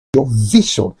Your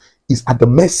vision is at the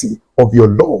mercy of your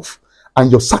love,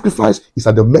 and your sacrifice is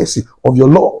at the mercy of your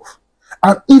love.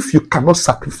 And if you cannot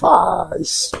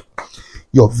sacrifice,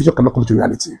 your vision cannot come to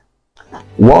reality.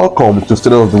 Welcome to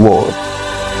Study of the Word.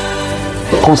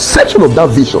 The conception of that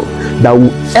vision that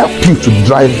will help you to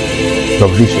drive the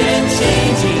vision.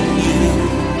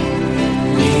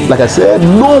 Like I said,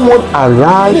 no one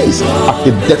arrives at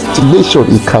a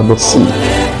destination he cannot see.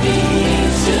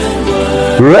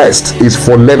 Rest is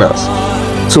for learners.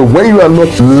 So when you are not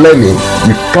learning,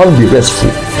 you can't be restful.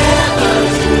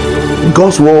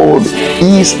 God's word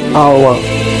is our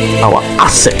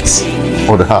assets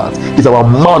on the heart. It's our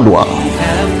manual.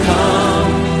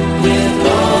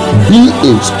 Be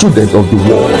a student of the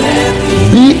word.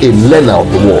 Be a learner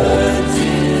of the word.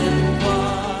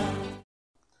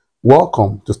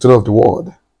 Welcome to Study of the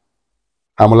Word.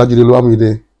 I'm Olajide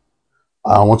Luamide.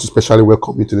 I want to specially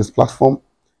welcome you to this platform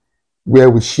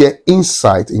where we share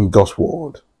insight in God's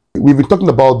word. We've been talking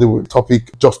about the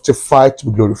topic justified to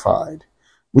be glorified,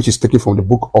 which is taken from the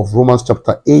book of Romans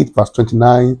chapter 8 verse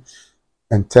 29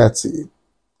 and 30,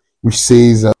 which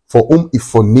says, for whom he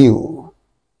foreknew,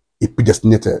 he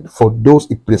predestinated. For those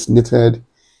he predestinated,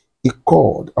 he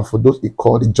called. And for those he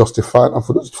called, he justified. And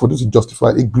for those he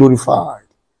justified, he glorified.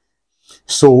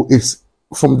 So it's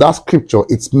from that scripture,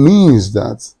 it means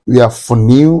that we are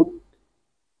foreknew,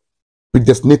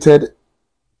 predestinated,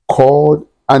 called,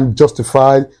 and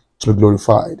justified to be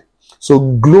glorified.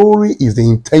 So glory is the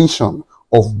intention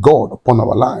of God upon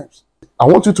our lives. I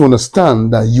want you to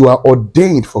understand that you are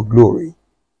ordained for glory.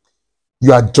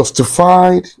 You are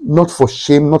justified not for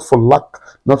shame, not for lack,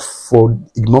 not for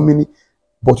ignominy,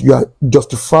 but you are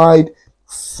justified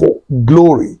for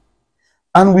glory.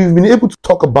 And we've been able to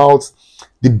talk about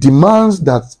the demands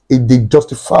that the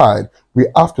justified we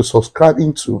have to subscribe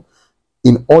into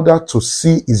in order to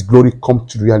see his glory come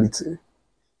to reality.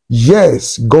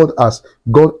 Yes, God has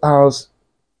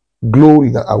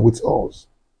glory that awaits us.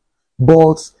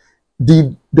 But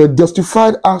the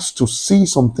justified has to see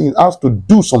some things, has to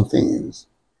do some things.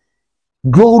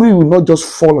 Glory will not just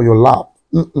fall on your lap.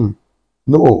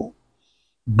 No.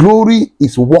 Glory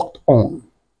is worked on.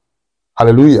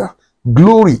 Hallelujah.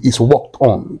 Glory is worked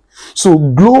on. So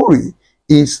glory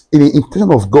is in the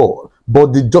intention of God,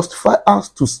 but the justified has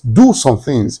to do some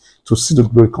things to see the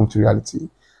glory come to reality.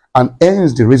 And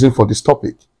hence the reason for this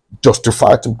topic,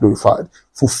 justified to be glorified,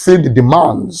 fulfill the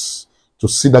demands to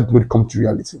see that glory come to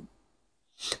reality.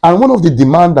 And one of the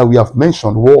demands that we have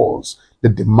mentioned was the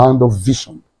demand of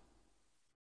vision.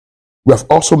 We have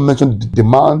also mentioned the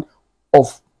demand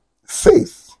of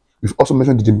faith. We've also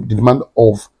mentioned the demand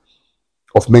of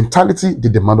mentality, the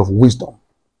demand of wisdom.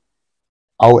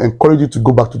 I will encourage you to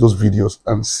go back to those videos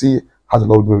and see how the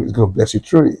Lord is going to bless you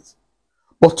through it.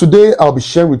 But today I'll be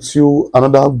sharing with you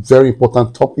another very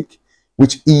important topic,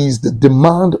 which is the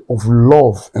demand of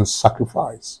love and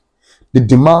sacrifice. The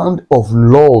demand of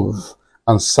love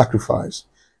and sacrifice.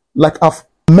 Like I've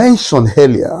mentioned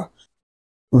earlier,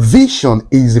 vision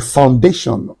is the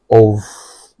foundation of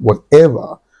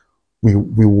whatever we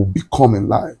will become in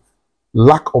life.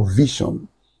 Lack of vision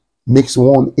makes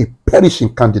one a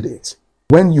perishing candidate.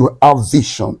 When you have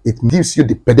vision, it gives you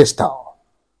the pedestal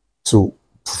to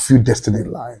fulfill destiny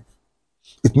in life.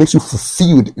 It makes you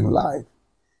fulfilled in life.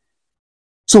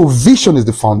 So vision is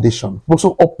the foundation.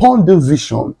 So upon the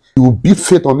vision, you will build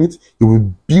faith on it, you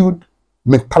will build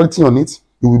mentality on it,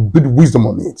 you will build wisdom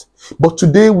on it. But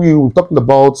today we will be talking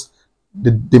about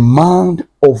the demand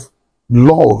of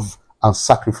love and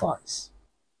sacrifice.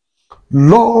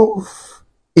 Love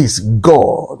is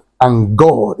God, and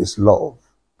God is love.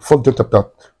 1 John chapter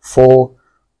 4,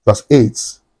 verse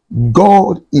 8.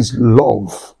 God is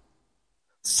love,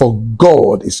 for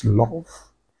God is love.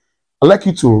 I'd like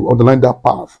you to underline that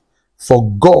part.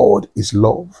 For God is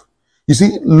love. You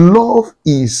see, love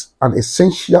is an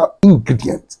essential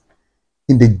ingredient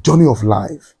in the journey of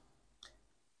life.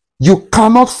 You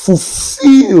cannot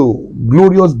fulfill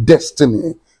glorious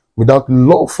destiny without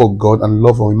love for God and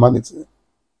love for humanity.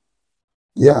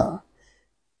 Yeah.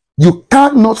 You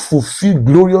cannot fulfill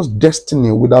glorious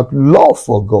destiny without love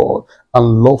for God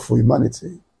and love for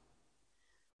humanity.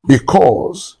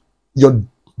 Because your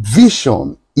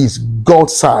vision is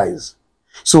God's size.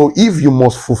 So if you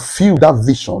must fulfill that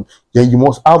vision, then you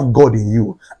must have God in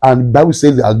you. And the Bible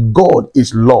says that God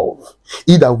is love.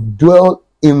 He that dwell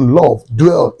in love,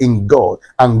 dwell in God,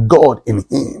 and God in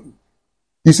him.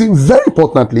 You see, very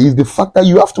importantly is the fact that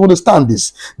you have to understand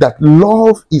this, that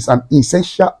love is an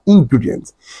essential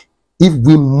ingredient if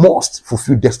we must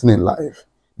fulfill destiny in life.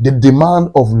 The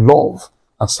demand of love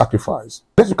and sacrifice.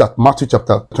 Let's look at Matthew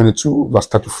chapter 22, verse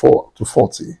 34 to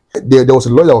 40. There was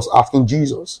a lawyer that was asking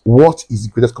Jesus, what is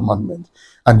the greatest commandment?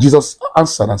 And Jesus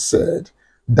answered and said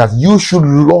that you should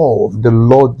love the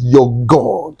Lord your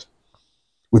God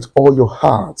with all your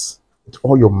heart, with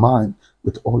all your mind,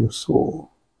 with all your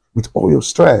soul, with all your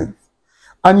strength.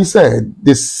 And he said,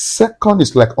 the second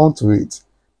is like unto it,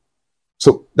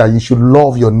 so that you should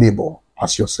love your neighbor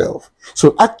as yourself.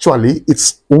 So actually,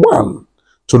 it's one,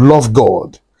 to love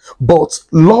God. But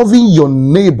loving your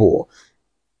neighbor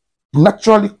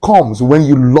naturally comes when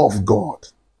you love God.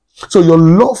 So your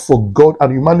love for God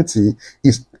and humanity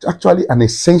is actually an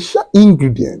essential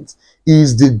ingredient,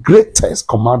 is the greatest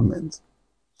commandment.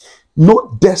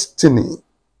 No destiny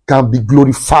can be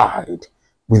glorified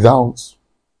without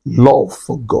love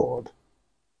for God.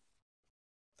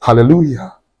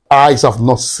 Hallelujah. Eyes have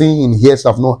not seen, ears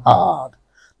have not heard,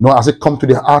 nor has it come to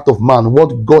the heart of man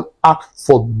what God asks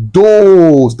for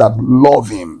those that love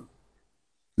him.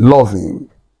 Love him.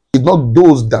 It's not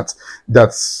those that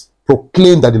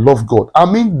proclaim that they love God. I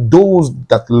mean those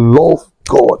that love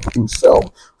God himself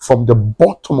from the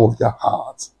bottom of their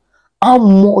hearts. How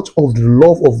much of the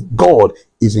love of God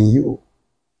is in you?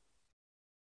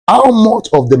 How much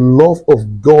of the love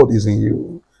of God is in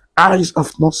you? Eyes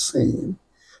have not seen.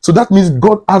 So that means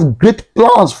God has great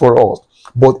plans for us,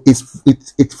 but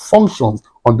it functions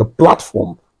on the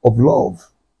platform of love.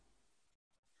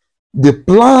 The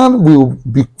plan will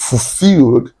be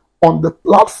fulfilled on the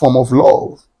platform of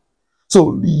love.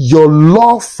 So your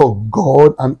love for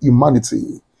God and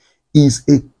humanity is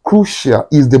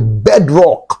the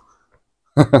bedrock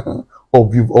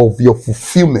of your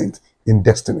fulfillment in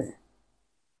destiny.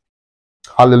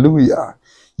 Hallelujah.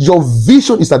 Your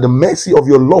vision is at the mercy of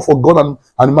your love for God and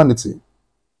humanity.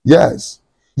 Yes.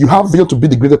 You have vision to be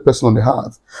the greatest person on the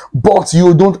earth, but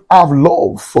you don't have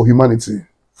love for humanity.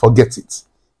 Forget it.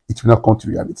 It will not come to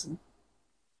reality.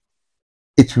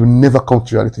 It will never come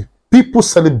to reality. People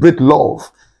celebrate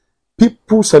love.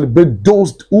 People celebrate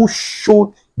those who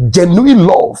show genuine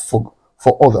love for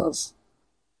others.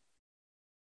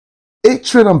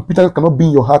 Hatred and bitterness cannot be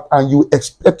in your heart and you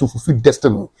expect to fulfill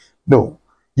destiny. No,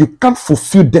 you can't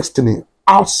fulfill destiny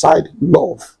outside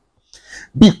love.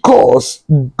 Because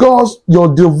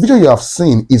the vision you have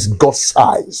seen is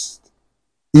God-sized.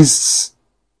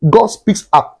 God speaks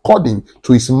according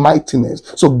to his mightiness.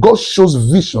 So God shows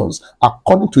visions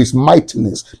according to his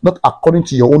mightiness, not according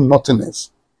to your own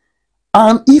naughtiness.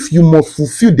 And if you must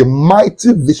fulfill the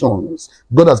mighty visions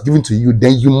God has given to you,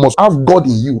 then you must have God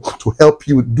in you to help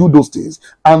you do those things.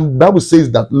 And the Bible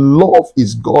says that love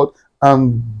is God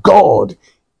and God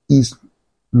is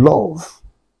love.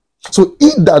 So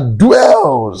he that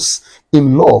dwells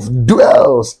in love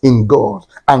dwells in God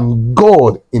and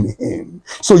God in him.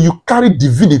 So you carry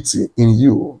divinity in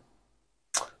you.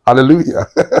 Hallelujah.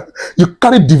 You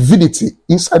carry divinity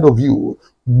inside of you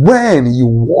when you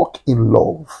walk in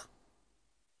love.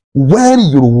 When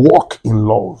you walk in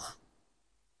love,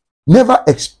 never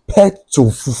expect to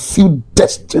fulfill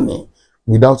destiny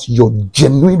without your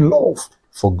genuine love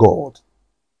for God.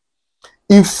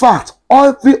 In fact,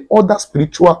 every other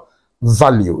spiritual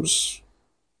values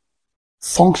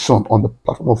function on the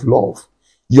platform of love.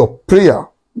 Your prayer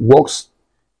works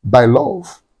by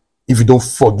love. If you don't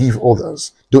forgive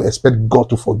others, don't expect God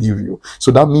to forgive you.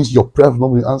 So that means your prayer will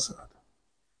not be answered.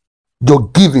 Your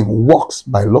giving works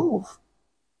by love.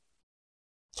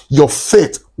 Your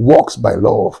faith works by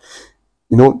love.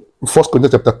 You know, 1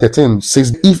 Corinthians chapter 13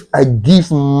 says, if I give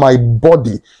my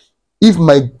body, if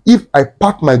I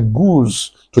pack my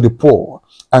goods to the poor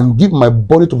and give my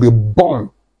body to be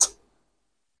burnt,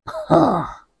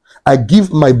 I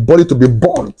give my body to be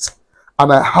burnt,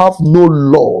 and I have no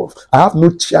love, I have no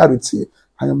charity,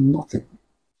 I am nothing.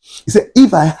 He said,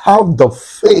 if I have the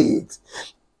faith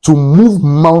to move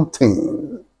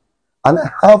mountains, and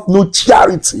I have no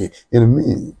charity in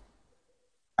me,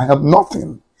 I have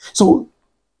nothing. So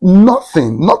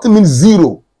nothing means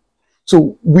zero.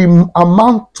 So we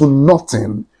amount to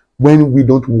nothing when we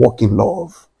don't walk in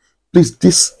love. Please,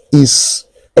 this is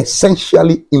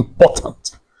essentially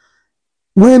important.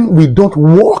 When we don't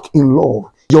walk in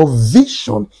love, your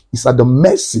vision is at the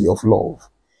mercy of love.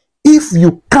 If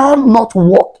you cannot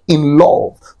walk in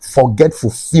love, forget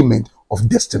fulfillment of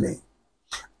destiny.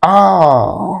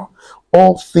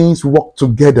 All things work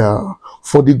together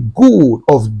for the good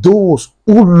of those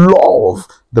who love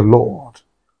the Lord.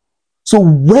 So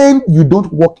when you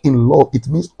don't walk in love, it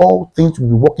means all things will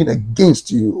be working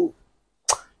against you.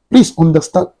 Please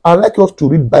understand, I like us to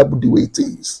read Bible the way it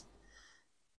is.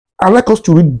 I like us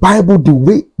to read Bible the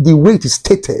way it is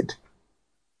stated.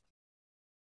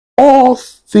 All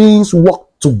things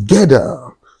work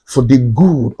together for the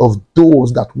good of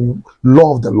those that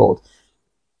love the Lord.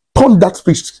 Turn that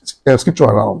scripture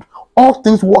around. All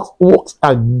things work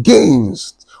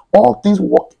against. All things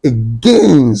work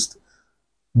against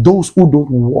those who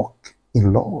don't walk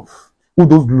in love, who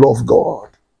don't love God.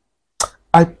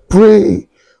 I pray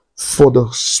for the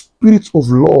spirit of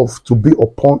love to be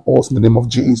upon us in the name of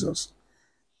Jesus.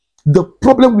 The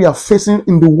problem we are facing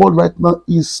in the world right now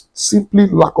is simply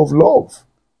lack of love.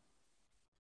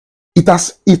 It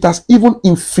has even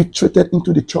infiltrated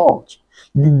into the church.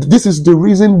 This is the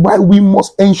reason why we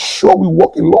must ensure we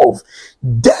walk in love.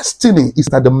 Destiny is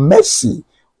at the mercy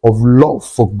of love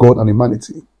for God and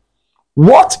humanity.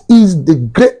 What is the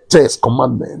greatest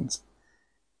commandment?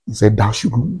 He said, thou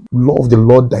should love the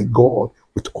Lord thy God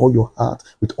with all your heart,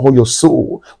 with all your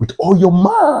soul, with all your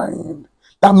mind.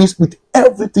 That means with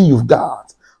everything you've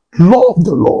got. Love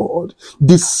the Lord.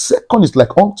 The second is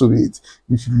like unto it.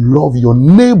 You should love your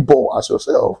neighbor as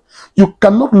yourself. You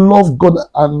cannot love God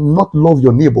and not love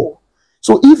your neighbor.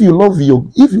 So if you love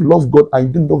God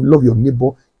and you don't love your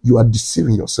neighbor, you are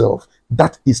deceiving yourself.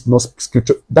 That is not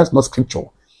scripture. That's not scripture.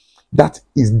 That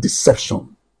is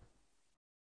deception.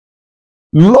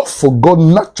 Love for God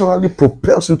naturally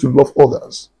propels you to love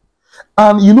others.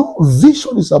 And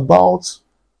vision is about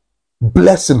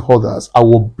blessing others. I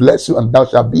will bless you and thou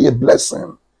shalt be a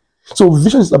blessing. So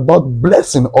vision is about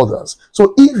blessing others.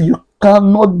 So if you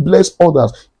cannot bless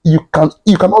others, you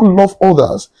cannot love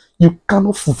others, you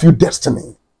cannot fulfill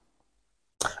destiny.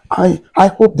 I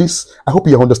hope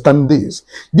you understand this.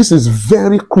 This is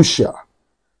very crucial.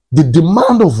 The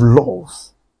demand of love.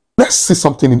 Let's see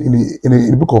something in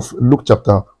the book of Luke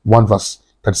chapter 1 verse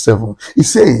 37. It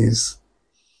says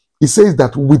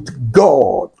that with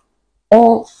God,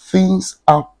 all things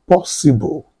are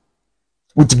possible.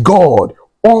 With God,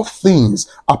 all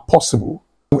things are possible.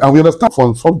 And we understand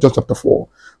from 1 John chapter 4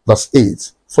 verse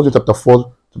 8. 1 John chapter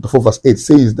 4 verse 8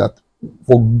 says that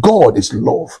for God is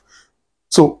love.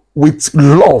 So with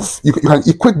love, you can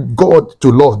equate God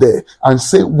to love there and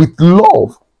say with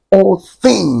love, all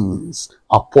things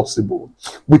are possible.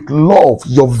 With love,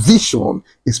 your vision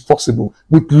is possible.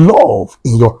 With love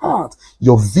in your heart,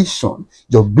 your vision,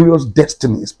 your glorious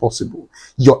destiny is possible.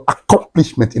 Your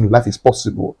accomplishment in life is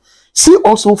possible. See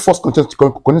also 1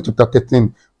 Corinthians chapter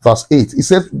 13 verse 8. It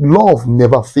says, love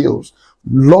never fails.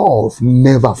 Love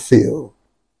never fails.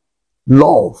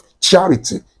 Love,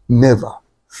 charity never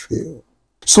fails.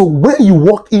 So when you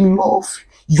walk in love,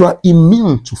 you are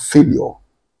immune to failure.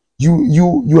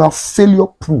 You are failure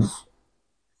proof.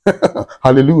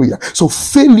 Hallelujah. So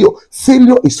failure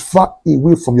is far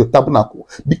away from your tabernacle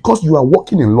because you are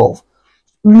walking in love.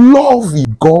 Love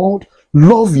God,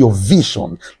 love your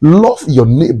vision, love your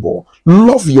neighbor,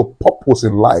 love your purpose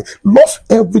in life, love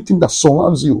everything that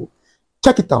surrounds you.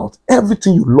 Check it out.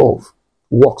 Everything you love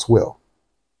works well.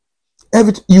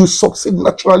 You succeed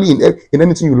naturally in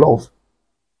anything you love.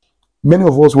 Many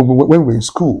of us, when we're in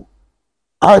school,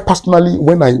 I personally,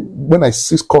 when I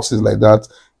see courses like that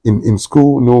in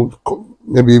school,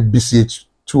 maybe BCH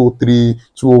 203,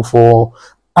 204,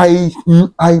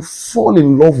 I fall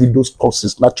in love with those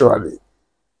courses naturally.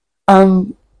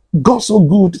 And God so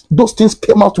good, those things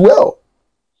came out well.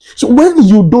 So when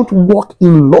you don't walk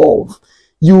in love,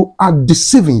 you are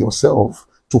deceiving yourself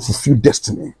to fulfill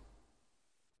destiny.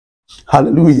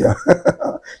 Hallelujah.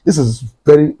 This is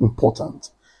very important.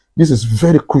 This is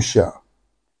very crucial.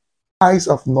 Eyes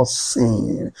have not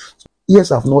seen, ears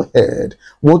have not heard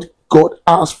what God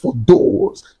has for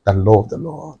those that love the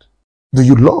Lord. Do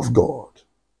you love God?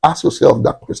 Ask yourself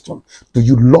that question. Do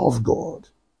you love God?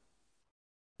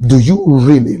 Do you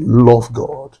really love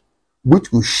God?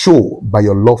 Which will show by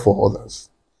your love for others.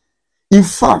 In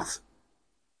fact,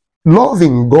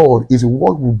 loving God is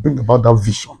what will bring about that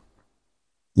vision.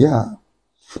 Yeah.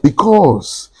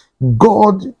 Because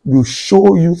God will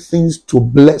show you things to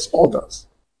bless others.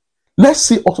 Let's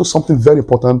see also something very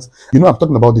important. I'm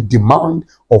talking about the demand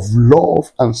of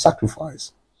love and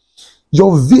sacrifice.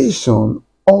 Your vision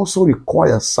also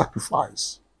requires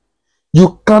sacrifice.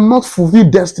 You cannot fulfill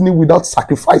destiny without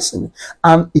sacrificing,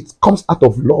 and it comes out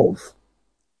of love.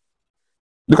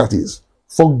 Look at this.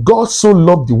 For God so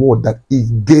loved the world that he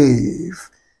gave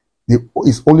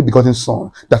his only begotten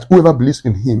Son, that whoever believes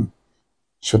in him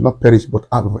should not perish but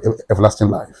have everlasting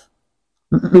life.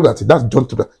 Look at it. That's John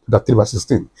 3 verse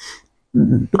 16.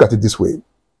 Look at it this way.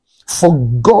 For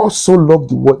God so loved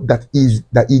the world that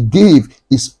he gave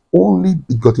his only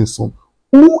begotten Son.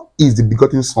 Who is the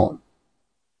begotten Son?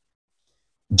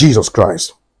 Jesus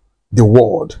Christ, the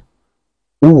Word,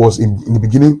 who was in the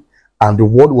beginning, and the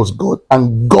Word was God,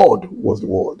 and God was the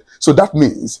Word. So that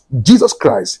means Jesus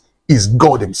Christ is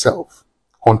God himself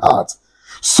on earth.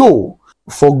 So,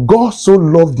 for God so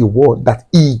loved the world that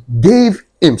he gave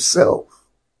himself.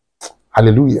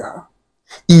 Hallelujah.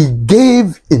 He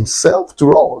gave himself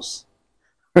to us.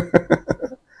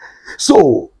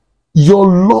 So, your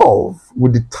love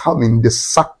will determine the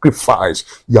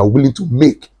sacrifice you are willing to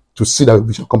make to see that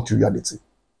vision come to reality.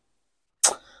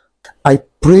 I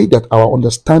pray that our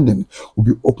understanding will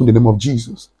be open in the name of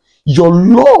Jesus. Your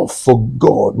love for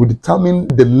God will determine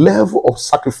the level of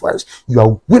sacrifice you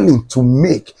are willing to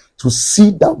make to see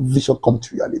that vision come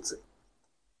to reality.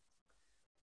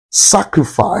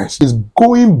 Sacrifice is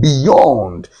going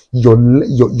beyond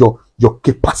your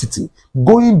capacity,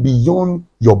 going beyond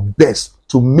your best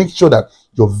to make sure that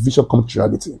your vision comes to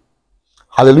reality.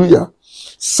 Hallelujah.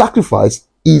 Sacrifice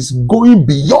is going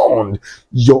beyond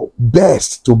your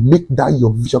best to make that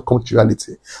your vision come to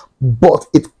reality. But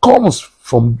it comes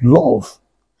from love.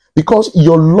 Because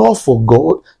your love for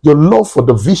God, your love for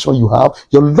the vision you have,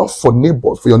 your love for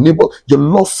neighbors, for your neighbor, your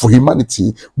love for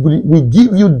humanity will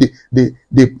give you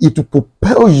it will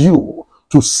propel you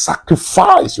to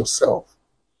sacrifice yourself,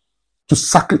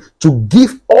 to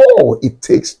give all it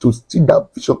takes to see that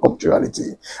vision come to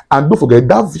reality. And don't forget,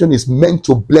 that vision is meant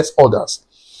to bless others.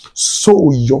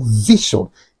 So your vision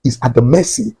is at the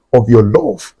mercy of your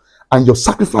love, and your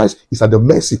sacrifice is at the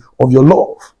mercy of your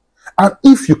love. And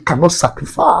if you cannot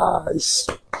sacrifice,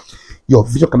 your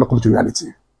vision cannot come to reality.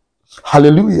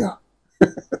 Hallelujah.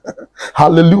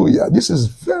 Hallelujah. This is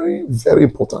very, very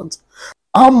important.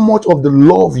 How much of the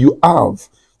love you have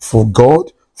for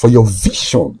God, for your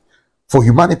vision, for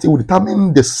humanity will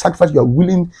determine the sacrifice you are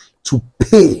willing to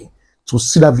pay to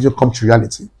see that vision come to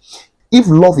reality. If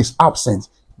love is absent,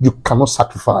 you cannot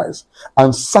sacrifice.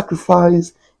 And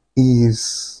sacrifice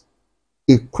is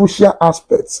a crucial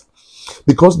aspect,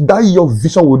 because that your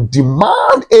vision will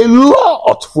demand a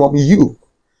lot from you.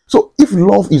 So if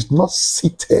love is not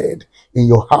seated in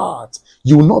your heart,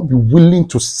 you will not be willing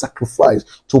to sacrifice,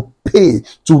 to pay,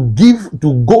 to give,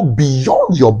 to go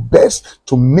beyond your best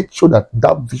to make sure that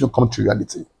that vision comes to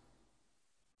reality.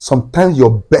 Sometimes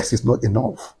your best is not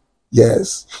enough.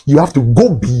 Yes, you have to go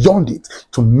beyond it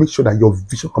to make sure that your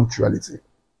vision comes to reality.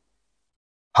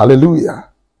 Hallelujah.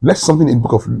 Let's something in the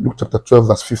book of Luke chapter 12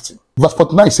 verse 50. Verse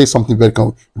 49 says something very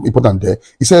important there.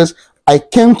 It says, I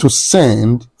came to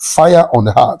send fire on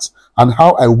the hearts, and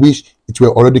how I wish it were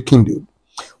already kindled.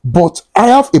 But I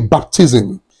have a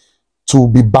baptism to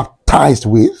be baptized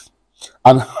with,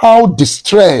 and how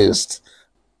distressed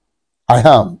I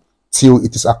am till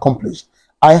it is accomplished.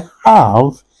 I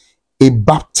have a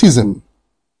baptism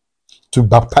to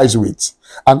baptize with,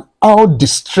 and how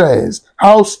distressed,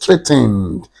 how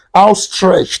straitened, how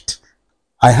stretched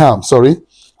I am,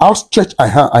 how stretched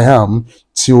I am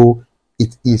till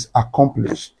it is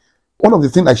accomplished. One of the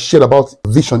things I shared about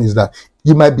vision is that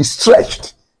you might be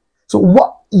stretched. So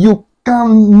what you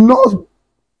cannot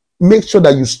make sure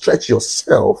that you stretch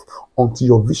yourself until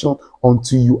your vision,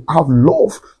 until you have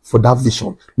love for that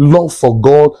vision, love for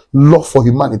God, love for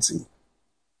humanity.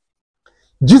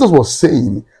 Jesus was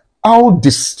saying, how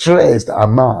distressed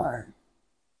am I?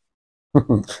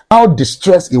 How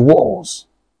distressed he was.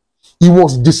 He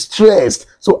was distressed.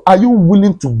 So are you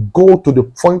willing to go to the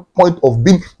point of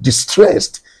being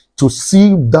distressed to see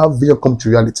that vision come to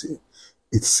reality?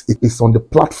 It's on the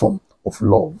platform of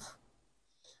love.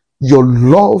 Your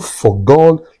love for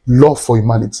God, love for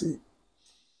humanity.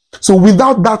 So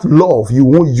without that love, you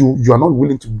are not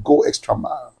willing to go extra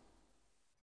mile.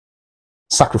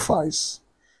 Sacrifice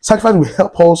will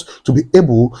help us to be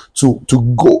able to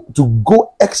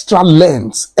go extra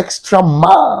lengths, extra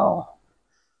mile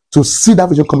to see that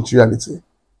vision come to reality.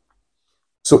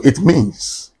 So it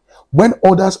means when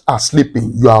others are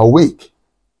sleeping, you are awake.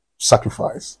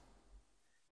 Sacrifice.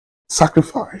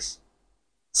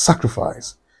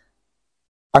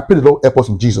 I pray the Lord help us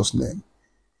in Jesus' name.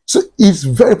 So it's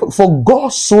very important. For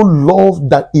God so loved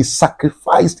that he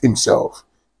sacrificed himself.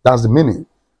 That's the meaning.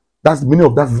 That's the meaning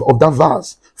of that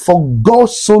verse. For God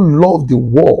so loved the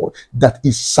world that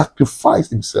he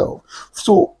sacrificed himself.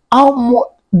 So how much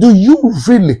do you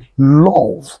really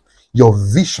love your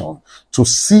vision to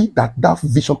see that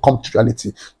vision come to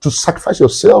reality? To sacrifice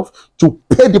yourself, to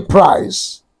pay the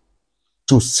price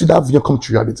to see that vision come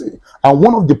to reality. And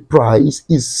one of the price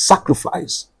is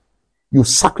sacrifice. You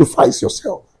sacrifice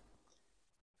yourself.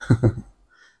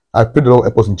 I pray the Lord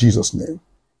help us in Jesus' name.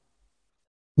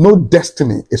 No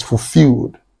destiny is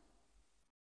fulfilled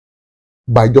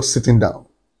by just sitting down.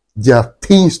 There are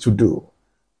things to do.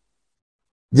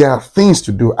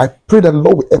 I pray that the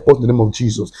Lord will help us in the name of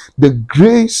Jesus. The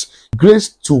grace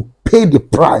to pay the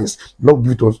price, Lord,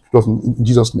 give it to us in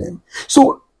Jesus' name.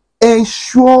 So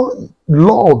Ensure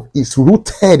love is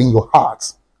rooted in your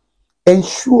heart.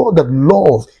 Ensure that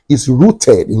love is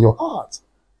rooted in your heart.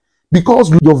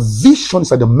 Because your vision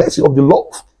is at the mercy of the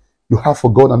love you have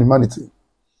for God and humanity.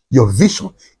 Your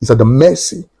vision is at the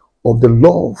mercy of the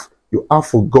love you have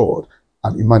for God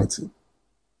and humanity.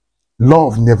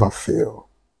 Love never fails.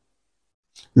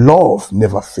 Love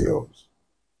never fails.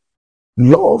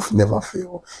 Love never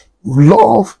fails.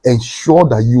 Love ensures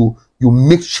that you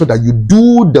make sure that you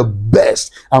do the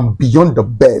best and beyond the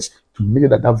best to make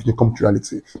that vision come to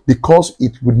reality, because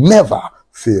it will never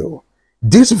fail.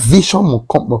 This vision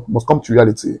must come to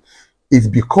reality. It's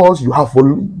because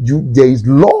there is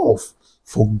love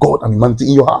for God and humanity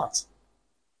in your heart.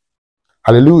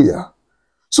 Hallelujah.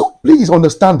 So please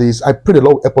understand this. I pray the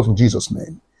Lord help us in Jesus'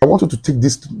 name. I want you to take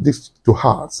this to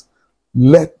heart.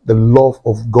 Let the love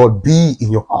of God be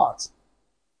in your heart.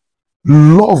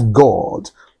 Love God.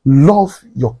 Love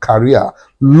your career.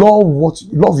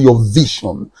 Love your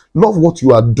vision. Love what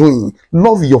you are doing.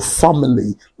 Love your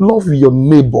family. Love your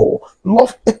neighbor.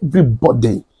 Love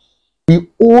everybody. We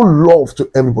owe love to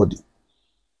everybody.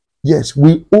 Yes,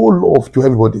 we owe love to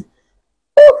everybody.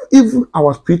 Even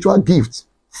our spiritual gifts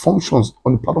functions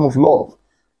on the platform of love.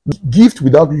 Gift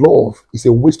without love is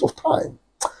a waste of time.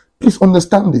 Please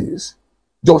understand this.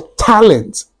 Your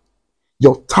talent,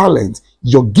 your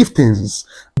giftings,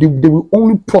 they will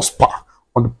only prosper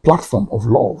on the platform of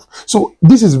love. So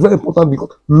this is very important,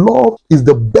 because love is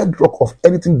the bedrock of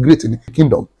anything great in the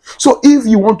kingdom. So if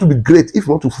you want to be great, if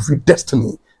you want to fulfill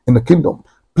destiny in the kingdom,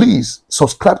 please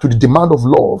subscribe to the demand of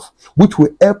love, which will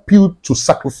help you to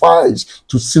sacrifice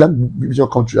to see that vision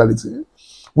come to reality.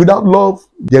 Without love,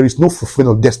 there is no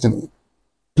fulfillment of destiny.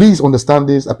 Please understand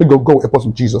this. I pray God help us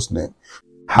in Jesus' name.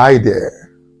 Hi there.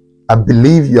 I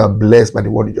believe you are blessed by the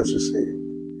word you just received.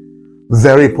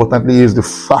 Very importantly is the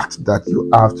fact that you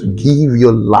have to give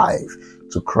your life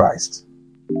to Christ.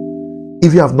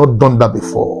 If you have not done that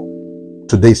before,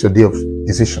 today is your day of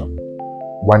decision.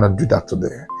 Why not do that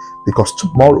today? Because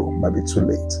tomorrow might be too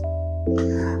late.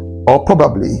 Or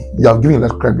probably you have given your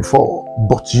life to Christ before,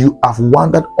 but you have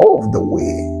wandered off the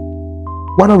way.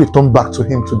 Why not return back to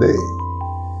Him today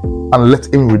and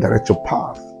let Him redirect your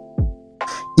path?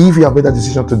 If you have made that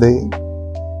decision today,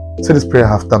 say this prayer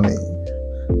after me.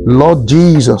 Lord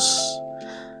Jesus,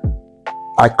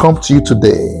 I come to you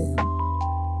today.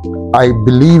 I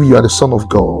believe you are the Son of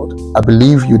God. I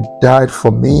believe you died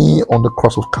for me on the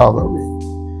cross of Calvary.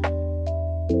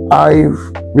 I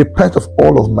repent of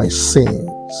all of my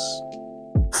sins.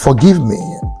 Forgive me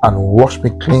and wash me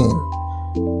clean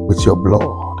with your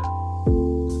blood.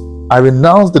 I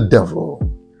renounce the devil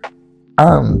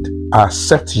and I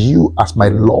accept you as my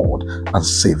Lord and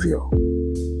Savior.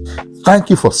 Thank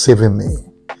you for saving me.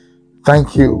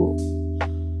 Thank you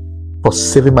for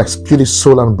saving my spirit,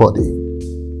 soul, and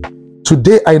body.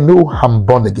 Today I know I'm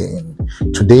born again.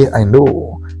 Today I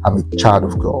know I'm a child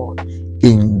of God.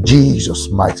 In Jesus'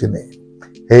 mighty name.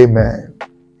 Amen.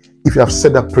 If you have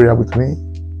said that prayer with me,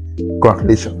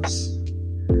 congratulations.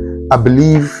 I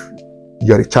believe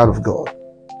you are a child of God.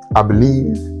 I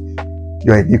believe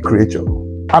you are a new creature.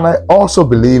 And I also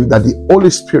believe that the Holy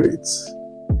Spirit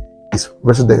is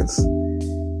resident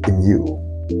in you.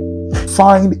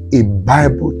 Find a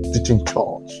Bible teaching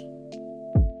church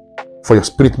for your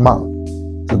spirit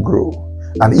man to grow.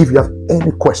 And if you have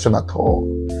any question at all,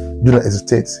 do not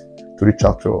hesitate to reach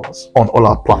out to us on all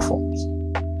our platforms.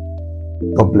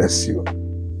 God bless you.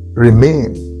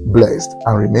 Remain blessed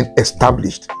and remain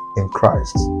established in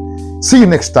Christ. See you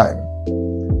next time.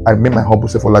 I remain my humble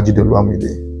self, Olajide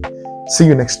Oluwamide. See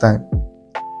you next time.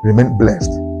 Remain blessed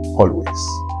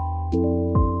always.